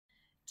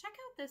Check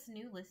out this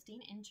new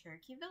listing in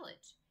Cherokee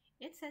Village.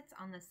 It sits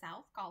on the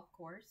South Golf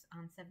Course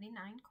on 79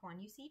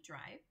 Quanusee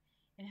Drive.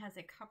 It has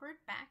a covered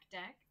back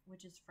deck,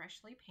 which is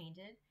freshly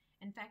painted.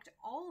 In fact,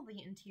 all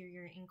the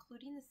interior,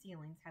 including the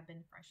ceilings, have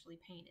been freshly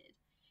painted.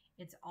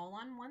 It's all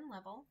on one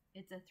level.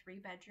 It's a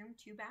 3-bedroom,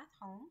 2-bath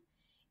home.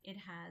 It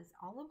has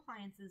all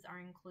appliances are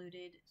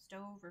included: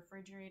 stove,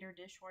 refrigerator,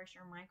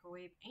 dishwasher,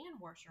 microwave, and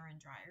washer and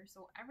dryer.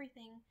 So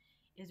everything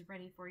is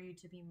ready for you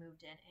to be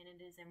moved in, and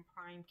it is in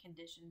prime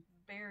condition,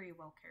 very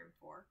well cared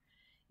for.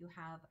 You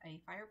have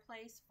a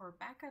fireplace for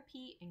backup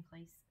heat in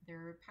case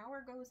their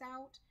power goes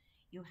out.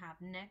 You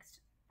have Next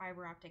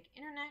fiber optic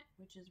internet,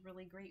 which is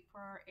really great for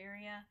our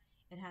area.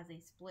 It has a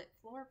split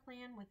floor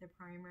plan with a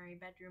primary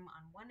bedroom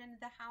on one end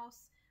of the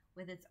house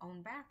with its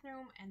own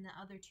bathroom, and the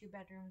other 2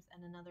 bedrooms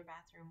and another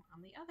bathroom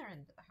on the other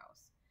end of the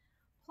house.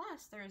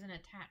 Plus, there is an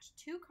attached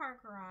 2-car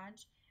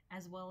garage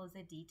as well as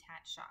a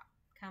detached shop.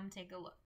 Come take a look.